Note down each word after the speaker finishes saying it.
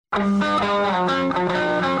This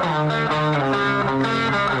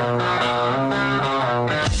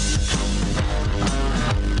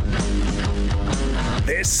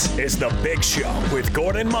is The Big Show with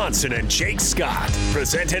Gordon Monson and Jake Scott,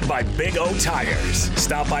 presented by Big O Tires.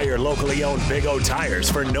 Stop by your locally owned Big O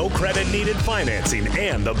Tires for no credit needed financing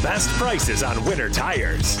and the best prices on winter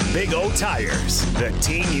tires. Big O Tires, the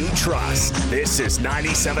team you trust. This is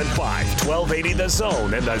 97.5, 1280 The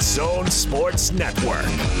Zone and the Zone Sports Network.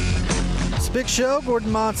 It's a Big Show.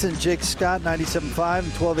 Gordon Monson, Jake Scott, 97.5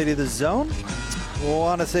 and 1280 The Zone. We'll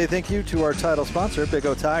want to say thank you to our title sponsor, Big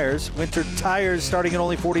O Tires. Winter tires starting at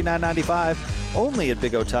only $49.95, only at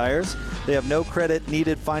Big O Tires. They have no credit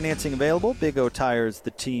needed financing available. Big O Tires,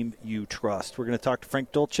 the team you trust. We're going to talk to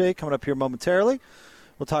Frank Dolce coming up here momentarily.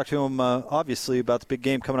 We'll talk to him, obviously, about the big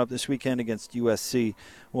game coming up this weekend against USC.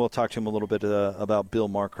 We'll talk to him a little bit about Bill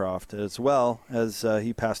Marcroft, as well as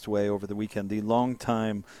he passed away over the weekend, the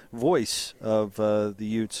longtime voice of the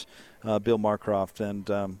Utes, Bill Marcroft. And,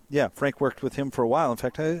 Frank worked with him for a while. In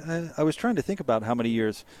fact, I was trying to think about how many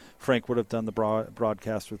years Frank would have done the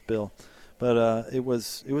broadcast with Bill. But it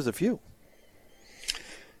was a few.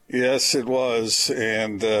 Yes, it was.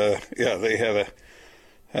 And, they had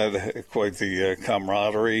quite the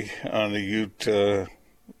camaraderie on the Ute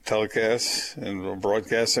telecast and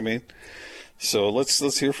broadcast, So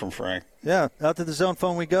let's hear from Frank. Yeah, out to the Zone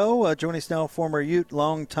phone we go. Joining us now, former Ute,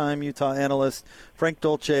 longtime Utah analyst, Frank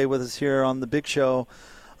Dolce, with us here on The Big Show.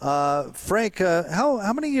 Frank,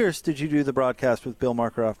 how many years did you do the broadcast with Bill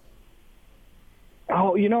Marcroft?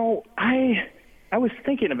 Oh, I was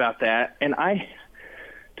thinking about that, and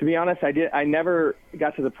to be honest, I never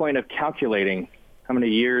got to the point of calculating how many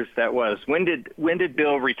years that was. When did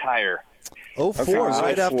Bill retire? 04,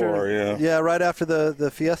 right after. Yeah, right after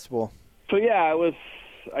the Fiesta Bowl. So I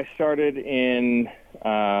started in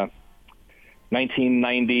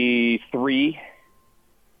 1993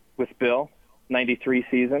 with Bill, 93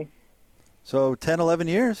 season. So 10, 11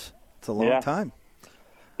 years. It's a long time.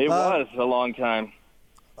 It was a long time.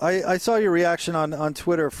 I saw your reaction on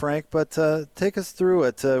Twitter, Frank, but take us through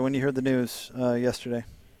it when you heard the news yesterday.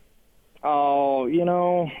 Oh,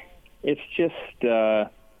 it's just, gosh,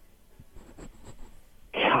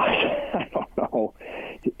 I don't know.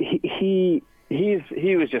 He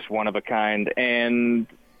was just one of a kind, and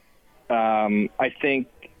I think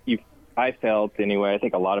I felt anyway. I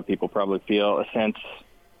think a lot of people probably feel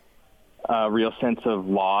a real sense of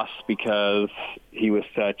loss because he was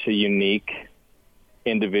such a unique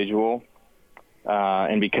individual,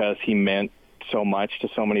 and because he meant so much to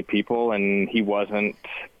so many people, and he wasn't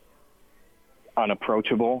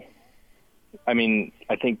unapproachable. I think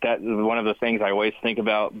that one of the things I always think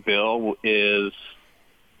about Bill is,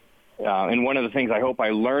 and one of the things I hope I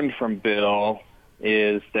learned from Bill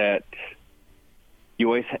is that he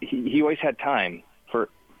always had time for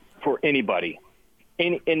anybody,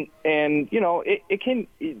 and it can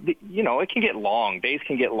get long. Days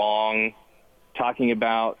can get long. Talking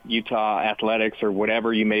about Utah athletics or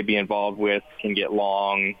whatever you may be involved with can get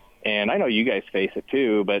long, and I know you guys face it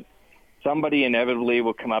too, but somebody inevitably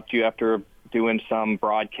will come up to you after doing some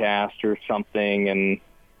broadcast or something, and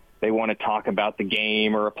they want to talk about the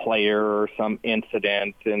game or a player or some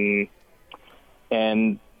incident, and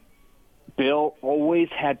Bill always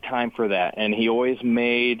had time for that, and he always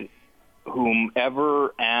made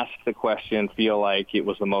whomever asked the question feel like it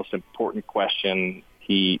was the most important question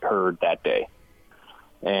he heard that day.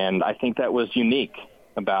 And I think that was unique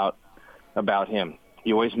about him.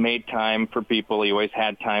 He always made time for people. He always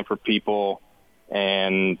had time for people.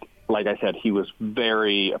 And like I said, he was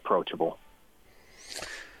very approachable.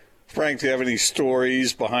 Frank, do you have any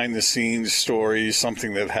stories, behind-the-scenes stories,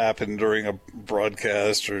 something that happened during a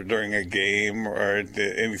broadcast or during a game, or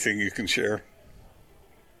anything you can share?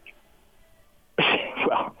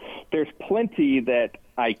 Well, there's plenty that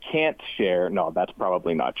I can't share. No, that's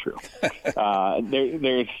probably not true.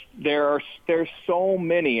 There's so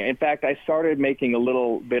many. In fact, I started making a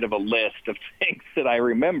little bit of a list of things that I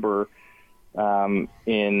remember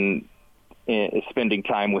in spending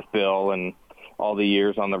time with Bill and all the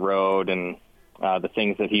years on the road and the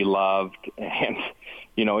things that he loved. And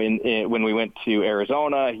when we went to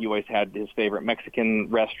Arizona, he always had his favorite Mexican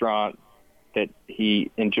restaurant that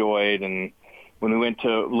he enjoyed, and when we went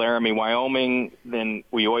to Laramie, Wyoming, then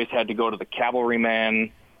we always had to go to the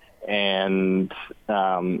Cavalryman, and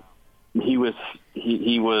he was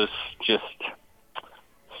just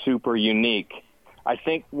super unique. I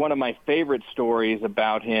think one of my favorite stories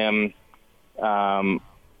about him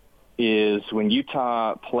is when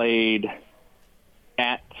Utah played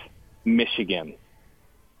at Michigan.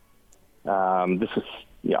 This is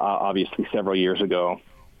obviously several years ago.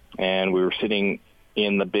 and we were sitting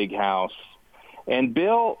in the big house. And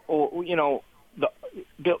Bill, Bill's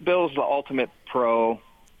the ultimate pro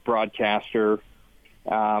broadcaster,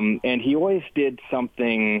 and he always did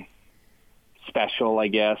something special, I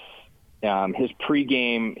guess. His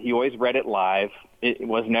pregame, he always read it live. It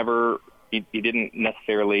was never, he didn't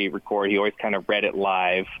necessarily record. He always kind of read it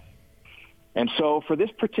live. And so for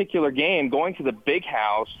this particular game, going to the big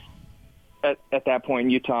house at that point in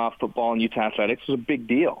Utah football and Utah athletics was a big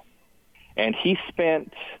deal. And he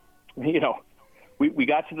spent, we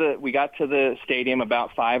got to the stadium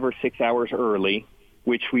about 5 or 6 hours early,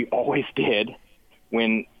 which we always did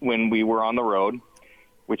when we were on the road,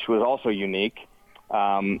 which was also unique.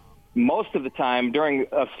 Most of the time, during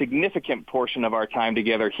a significant portion of our time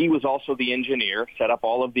together, he was also the engineer, set up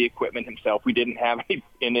all of the equipment himself. We didn't have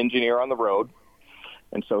an engineer on the road,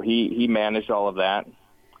 and so he managed all of that.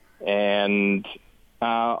 And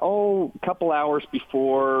a couple hours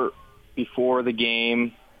before the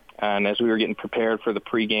game, and as we were getting prepared for the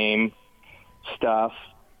pregame stuff,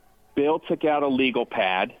 Bill took out a legal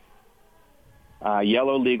pad,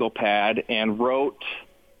 yellow legal pad, and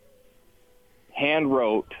hand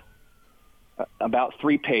wrote about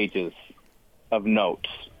 3 pages of notes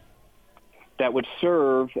that would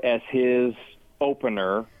serve as his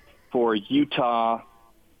opener for Utah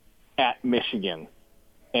at Michigan.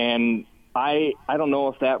 And I don't know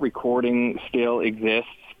if that recording still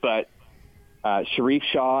exists, but Sharif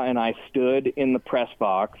Shah and I stood in the press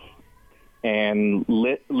box and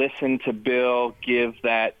listened to Bill give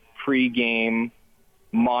that pregame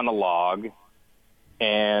monologue.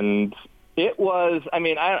 And it was,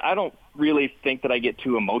 I don't really think that I get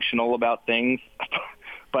too emotional about things,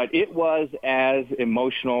 but it was as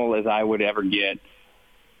emotional as I would ever get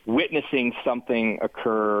witnessing something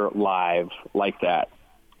occur live like that.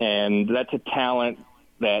 And that's a talent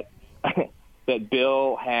that that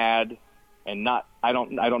Bill had, and I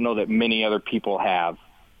don't know that many other people have.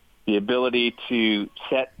 The ability to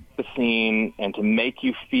set the scene and to make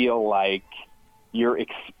you feel like you're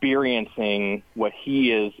experiencing what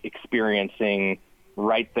he is experiencing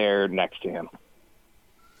right there next to him.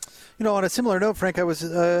 On a similar note, Frank, I was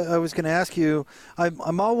going to ask you.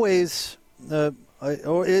 I'm always.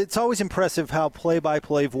 It's always impressive how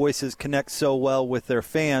play-by-play voices connect so well with their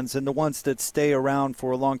fans, and the ones that stay around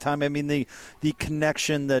for a long time. The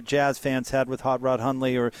connection that Jazz fans had with Hot Rod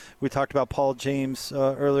Hundley, or we talked about Paul James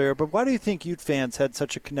earlier. But why do you think Ute fans had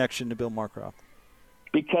such a connection to Bill Marcroft?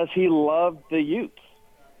 Because he loved the Utes.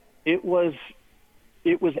 It was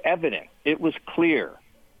evident. It was clear.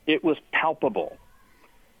 It was palpable.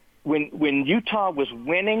 When Utah was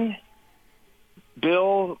winning,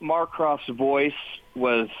 Bill Marcroft's voice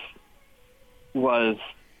was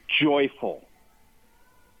joyful.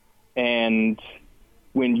 And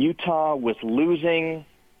when Utah was losing,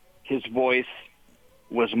 his voice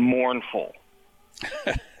was mournful.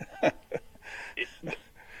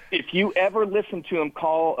 If you ever listen to him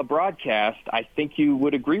call a broadcast, I think you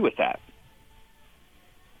would agree with that.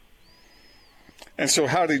 And so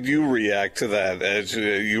how did you react to that as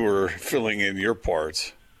you were filling in your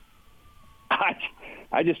parts?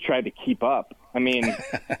 I just tried to keep up.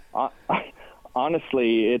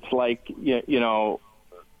 Honestly, it's like,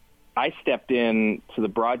 I stepped in to the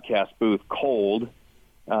broadcast booth cold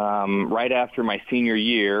right after my senior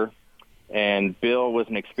year, and Bill was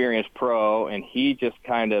an experienced pro, and he just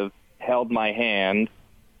kind of held my hand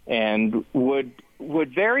and would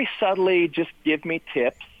very subtly just give me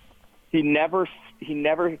tips. He never,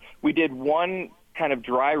 we did one kind of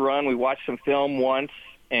dry run. We watched some film once,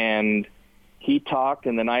 and he talked,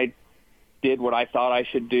 and then I did what I thought I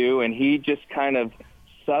should do, and he just kind of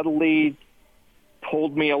subtly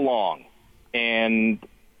pulled me along. And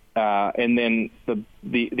then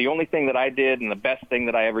the only thing that I did, and the best thing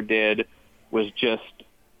that I ever did, was just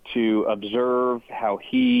to observe how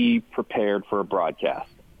he prepared for a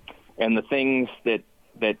broadcast and the things that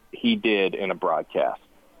he did in a broadcast.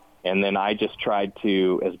 And then I just tried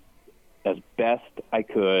to, as best I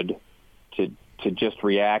could, to just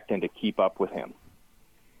react and to keep up with him.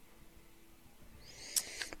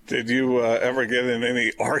 Did you ever get in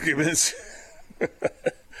any arguments?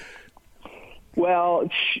 Well,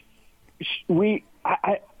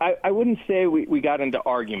 I wouldn't say we got into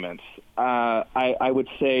arguments. I would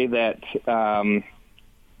say that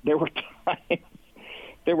there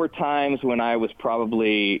were times when I was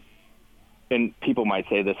probably, and people might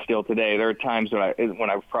say this still today, there are times when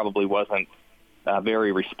I probably wasn't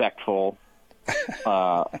very respectful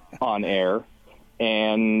on air,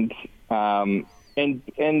 and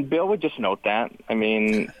Bill would just note that.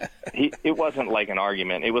 It wasn't like an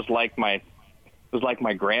argument. It was like my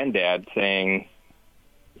granddad saying,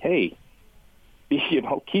 "Hey, hey,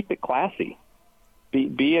 keep it classy.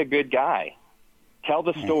 Be a good guy. Tell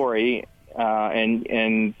the story,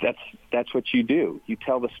 and that's what you do. You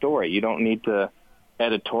tell the story. You don't need to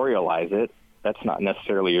editorialize it. That's not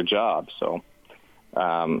necessarily your job. So,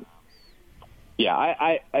 I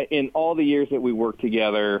in all the years that we worked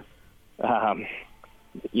together,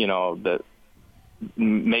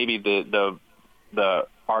 maybe the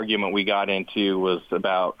argument we got into was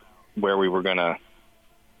about where we were going to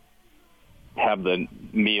have the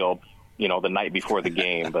meal, the night before the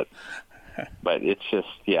game. But it's just,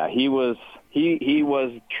 he was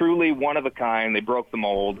truly one of a kind. They broke the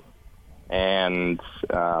mold, and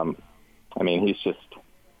he's just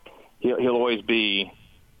he'll always be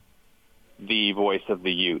the voice of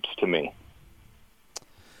the Utes to me.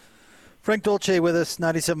 Frank Dolce with us,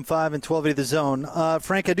 97.5 and 1280 The Zone.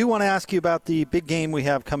 Frank, I do want to ask you about the big game we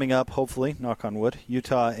have coming up, hopefully, knock on wood,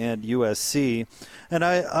 Utah and USC. And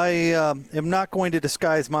I am not going to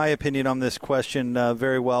disguise my opinion on this question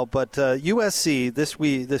very well, but USC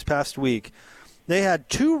this past week, they had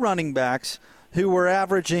two running backs who were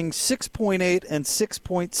averaging 6.8 and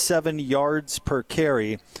 6.7 yards per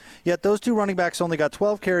carry. Yet those two running backs only got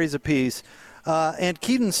 12 carries apiece. And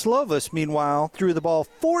Keaton Slovis, meanwhile, threw the ball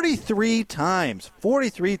 43 times.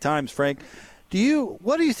 43 times, Frank.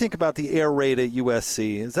 What do you think about the air raid at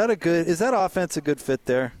USC? Is that offense a good fit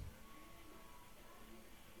there?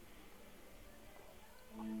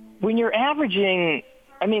 When you're averaging,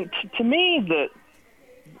 to me,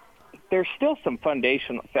 there's still some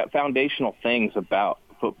foundational things about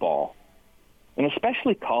football, and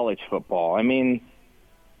especially college football.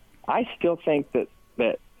 I still think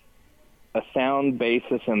that a sound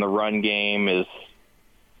basis in the run game is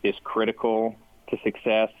critical to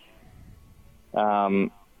success,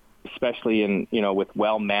 especially in with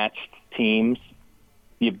well-matched teams.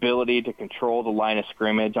 The ability to control the line of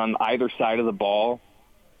scrimmage on either side of the ball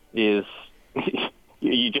is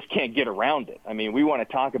you just can't get around it. We want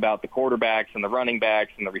to talk about the quarterbacks and the running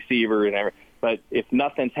backs and the receiver and everything, but if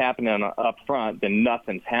nothing's happening up front, then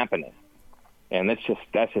nothing's happening, and that's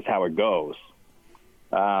just how it goes.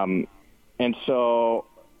 And so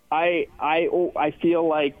I feel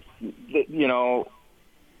like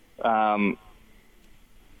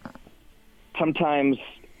sometimes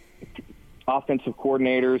offensive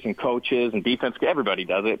coordinators and coaches and defense, everybody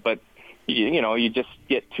does it, but you just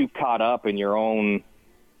get too caught up in your own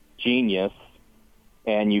genius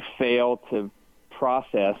and you fail to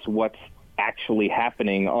process what's actually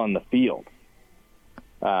happening on the field.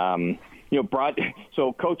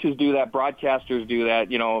 So coaches do that, broadcasters do that.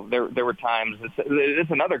 There were times.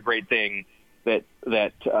 It's another great thing that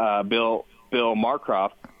Bill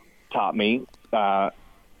Marcroft taught me. I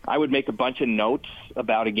would make a bunch of notes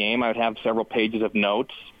about a game. I would have several pages of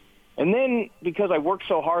notes, and then because I worked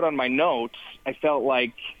so hard on my notes, I felt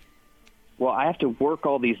like, well, I have to work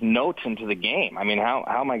all these notes into the game. How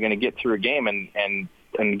am I going to get through a game and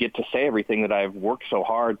get to say everything that I've worked so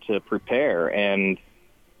hard to prepare? And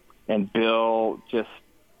Bill just,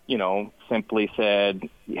 simply said,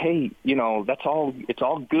 hey, it's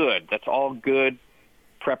all good. That's all good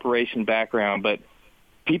preparation background, but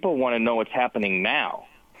people want to know what's happening now.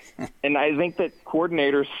 And I think that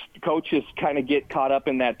coordinators, coaches kind of get caught up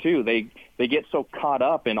in that too. They get so caught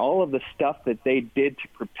up in all of the stuff that they did to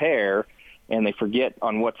prepare, and they forget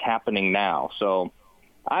on what's happening now. So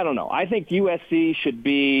I don't know. I think USC should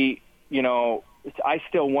be, I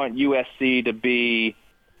still want USC to be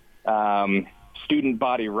student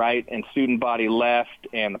body right and student body left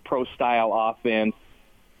and the pro-style offense,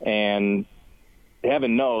 and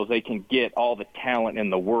heaven knows they can get all the talent in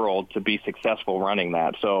the world to be successful running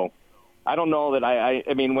that. So I don't know that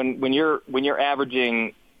when you're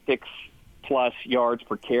averaging 6+ yards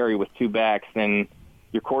per carry with two backs, then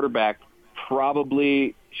your quarterback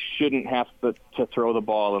probably shouldn't have to throw the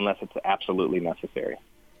ball unless it's absolutely necessary.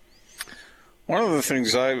 One of the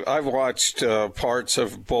things I've watched parts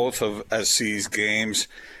of both of SC's games,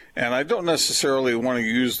 and I don't necessarily want to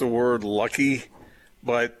use the word lucky,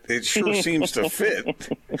 but it sure seems to fit.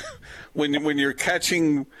 When you're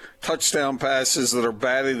catching touchdown passes that are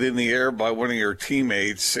batted in the air by one of your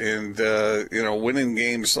teammates, and winning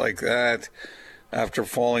games like that after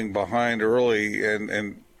falling behind early,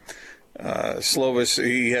 and Slovis,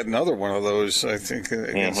 he had another one of those, I think,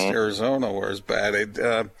 against Arizona, where it's batted.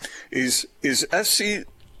 Is SC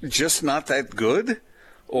just not that good,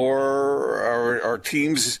 or are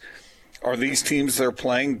these teams they're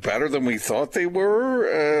playing better than we thought they were?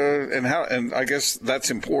 And I guess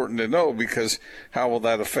that's important to know, because how will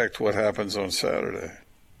that affect what happens on Saturday?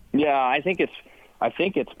 Yeah, I think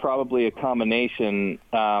it's probably a combination.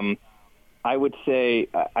 I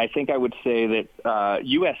think I would say that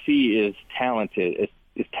USC is talented,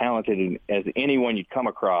 as talented as anyone you'd come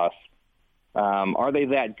across. Are they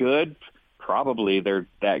that good? Probably they're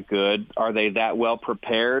that good. Are they that well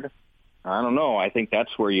prepared? I don't know. I think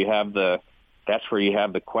that's where you have the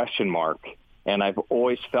question mark. And I've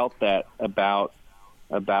always felt that about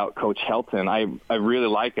Coach Helton. I really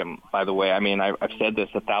like him, by the way. I mean, I've said this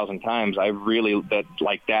 1,000 times.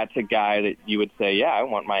 That's a guy that you would say, yeah, I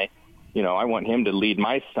want him to lead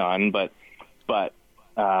my son, but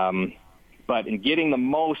in getting the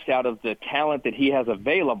most out of the talent that he has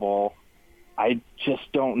available, I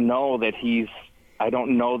just don't know that he's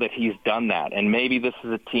done that. And maybe this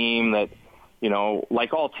is a team that,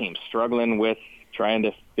 like all teams, struggling with trying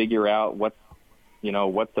to figure out what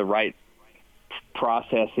the right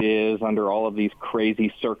process is under all of these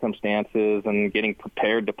crazy circumstances and getting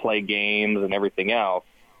prepared to play games and everything else.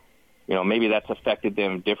 Maybe that's affected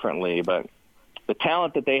them differently, but the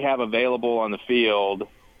talent that they have available on the field,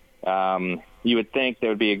 you would think there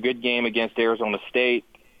would be a good game against Arizona State,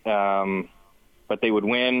 but they would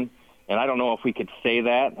win. And I don't know if we could say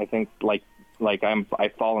that. I think I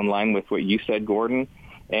fall in line with what you said, Gordon.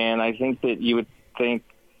 And I think that you would think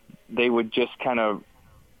they would just kind of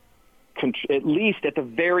at the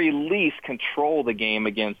very least control the game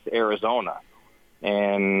against Arizona.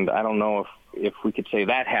 And I don't know if we could say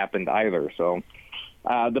that happened either. So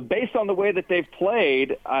based on the way that they've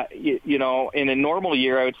played, in a normal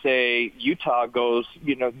year, I would say Utah goes,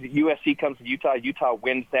 USC comes to Utah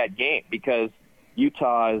wins that game because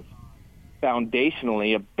Utah is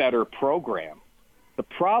foundationally a better program. The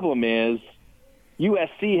problem is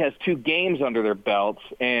USC has 2 games under their belts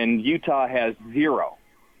and Utah has 0.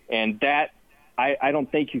 And that, I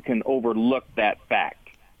don't think you can overlook that fact.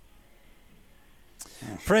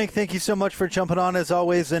 Frank, thank you so much for jumping on as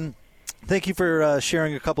always, and thank you for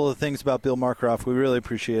sharing a couple of things about Bill Marcroft. We really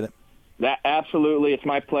appreciate it. Absolutely. It's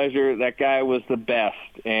my pleasure. That guy was the best,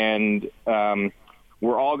 and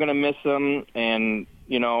we're all going to miss him. And,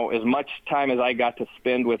 as much time as I got to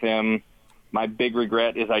spend with him, my big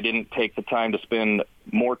regret is I didn't take the time to spend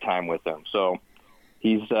more time with him. So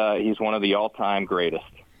he's one of the all-time greatest.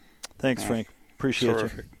 Thanks, Frank. Appreciate you.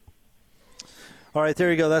 All right, there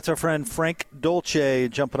you go. That's our friend Frank Dolce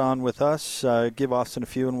jumping on with us. Give Austin a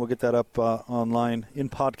few, and we'll get that up online in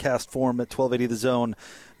podcast form at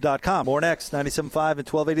 1280thezone.com. More next, 97.5 and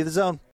 1280 The Zone.